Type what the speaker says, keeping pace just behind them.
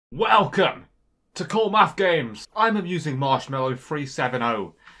Welcome to Coolmathgames. I'm using Marshmallow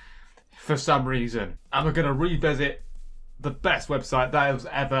 370 for some reason. And we're going to revisit the best website that was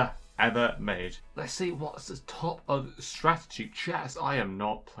ever made. Let's see what's the top of strategy. Chess. I am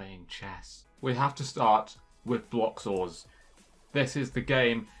not playing chess. We have to start with BloxOrz. This is the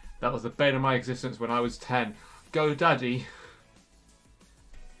game that was the bane of my existence when I was 10. Go Daddy.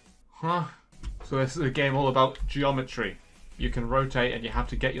 Huh? So this is a game all about geometry. You can rotate and you have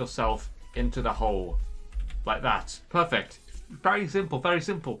to get yourself into the hole. Like that. Perfect. Very simple, very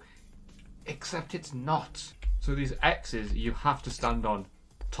simple. Except it's not. So these X's you have to stand on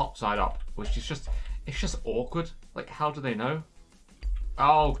top side up, which is just, it's just awkward. Like, how do they know?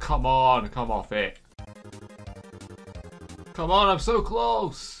 Oh, come on, come off it. Come on, I'm so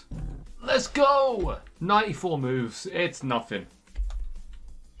close. Let's go. 94 moves, it's nothing.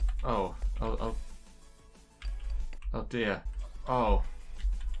 Oh dear. Oh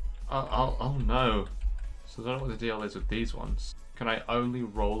no. So I don't know what the deal is with these ones. Can I only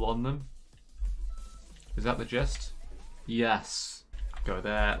roll on them? Is that the gist? Yes. Go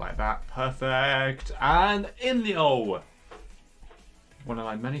there, like that. Perfect. And in the O. One of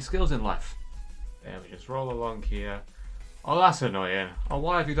my many skills in life. There, we just roll along here. Oh, that's annoying. Oh,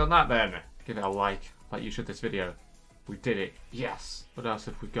 why have you done that then? Give it a like you should this video. We did it. Yes. What else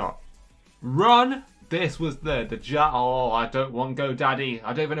have we got? Run! This was the oh, I don't want GoDaddy.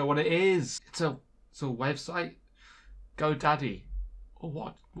 I don't even know what it is. It's a website. GoDaddy. Oh,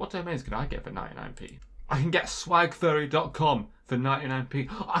 what domains can I get for 99p? I can get swagfurry.com for 99p.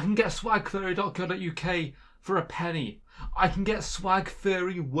 I can get swagfurry.co.uk for a penny. I can get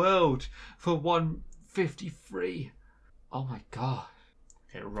swagfurryworld for 153. Oh my god.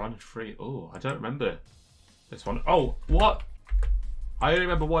 Okay, run free. Oh, I don't remember this one. Oh, what? I only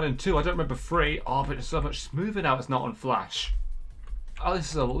remember 1 and 2. I don't remember 3. Oh, but it's so much smoother now. It's not on Flash. Oh, this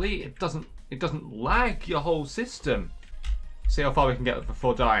is elite. It doesn't lag your whole system. See how far we can get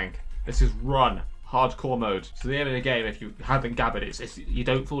before dying. This is run, hardcore mode. So the aim of the game, if you haven't gathered, it's you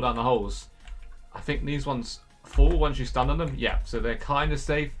don't fall down the holes. I think these ones fall once you stand on them. Yeah, so they're kind of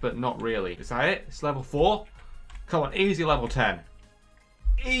safe, but not really. Is that it? It's level 4. Come on, easy level 10.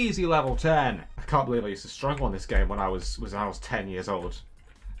 Easy level 10. I can't believe I used to struggle on this game when I was 10 years old.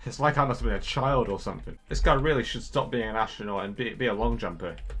 It's like I must have been a child or something. This guy really should stop being an astronaut and be a long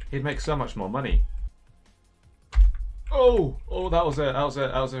jumper. He'd make so much more money. Oh, that was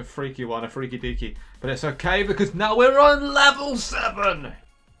a freaky one, a freaky deaky. But it's okay because now we're on level 7.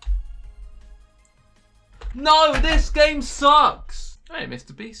 No, this game sucks. Hey,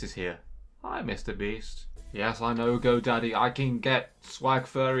 Mr. Beast is here. Hi, Mr. Beast. Yes, I know, GoDaddy. I can get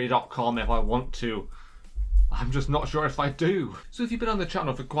swagfurry.com if I want to. I'm just not sure if I do. So if you've been on the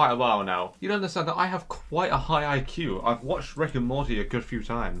channel for quite a while now, you'd understand that I have quite a high IQ. I've watched Rick and Morty a good few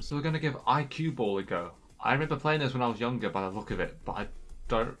times. So we're going to give IQ Ball a go. I remember playing this when I was younger by the look of it, but I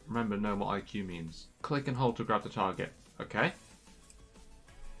don't remember knowing what IQ means. Click and hold to grab the target. Okay.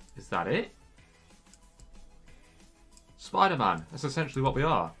 Is that it? Spider-Man. That's essentially what we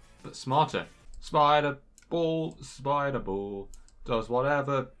are, but smarter. Spider ball does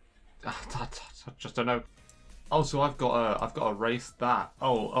whatever. I just don't know. Oh, so I've got to race that.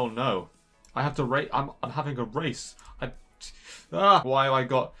 Oh no, I have to race. I'm having a race. Why have I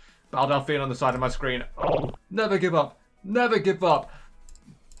got Bal Delphine on the side of my screen? Oh, never give up. Never give up.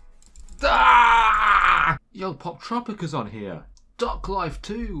 Ah! Yo, Pop Tropica's on here. Duck Life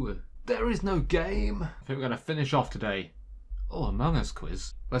 2. There is no game. I think we're gonna finish off today. Oh, Among Us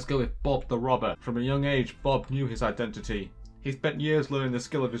quiz. Let's go with Bob the Robber. From a young age, Bob knew his identity. He spent years learning the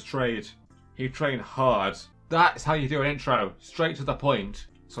skill of his trade. He trained hard. That's how you do an intro. Straight to the point.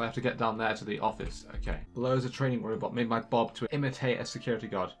 So I have to get down there to the office. Okay. Below is a training robot made by Bob to imitate a security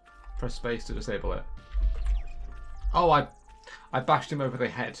guard. Press space to disable it. Oh, I bashed him over the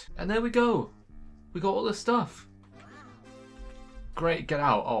head. And there we go. We got all this stuff. Great, get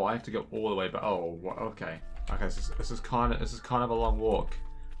out. Oh, I have to go all the way back. Oh, okay. Okay, this is kind of a long walk.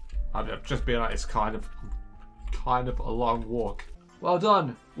 I'm just being like, it's kind of a long walk. Well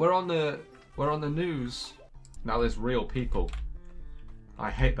done. We're on the news. Now there's real people. I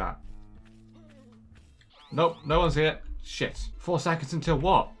hate that. Nope, no one's here. Shit. 4 seconds until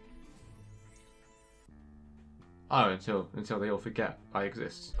what? Oh, until they all forget I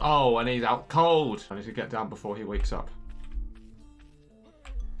exist. Oh, and he's out cold. I need to get down before he wakes up.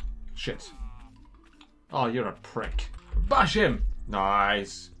 Shit. Oh, you're a prick. Bash him!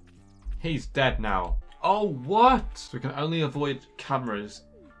 Nice. He's dead now. Oh, what? So we can only avoid cameras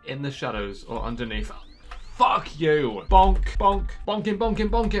in the shadows or underneath. Fuck you! Bonk, bonk, bonk him, bonk him,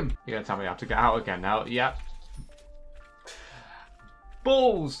 bonk him. You're gonna tell me I have to get out again now? Yep.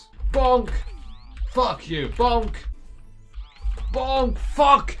 Balls. Bonk. Fuck you. Bonk. Bonk.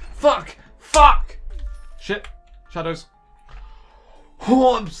 Fuck. Fuck. Fuck. Shit. Shadows.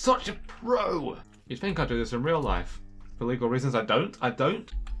 Oh, I'm such a pro. You'd think I'd do this in real life. For legal reasons, I don't. I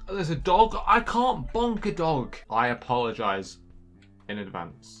don't. There's a dog. I can't bonk a dog. I apologise in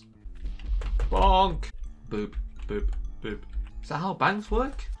advance. Bonk. Boop. Boop. Boop. Is that how banks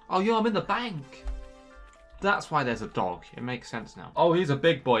work? Oh, yeah, I'm in the bank. That's why there's a dog. It makes sense now. Oh, he's a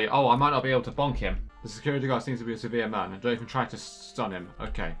big boy. Oh, I might not be able to bonk him. The security guard seems to be a severe man. Don't even try to stun him.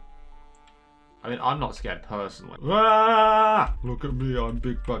 Okay. I mean, I'm not scared personally. Ah! Look at me, I'm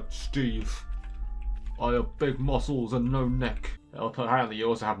Big Bad Steve. I have big muscles and no neck. Apparently you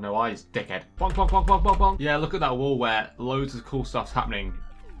also have no eyes, dickhead. Bonk, bonk, bonk, bonk, bonk, bonk. Yeah, look at that wall where loads of cool stuff's happening.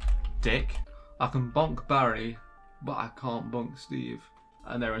 Dick. I can bonk Barry, but I can't bonk Steve.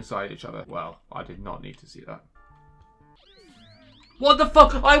 And they're inside each other. Well, I did not need to see that. What the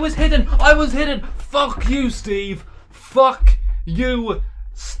fuck? I was hidden! I was hidden! Fuck you, Steve! Fuck you,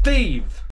 Steve!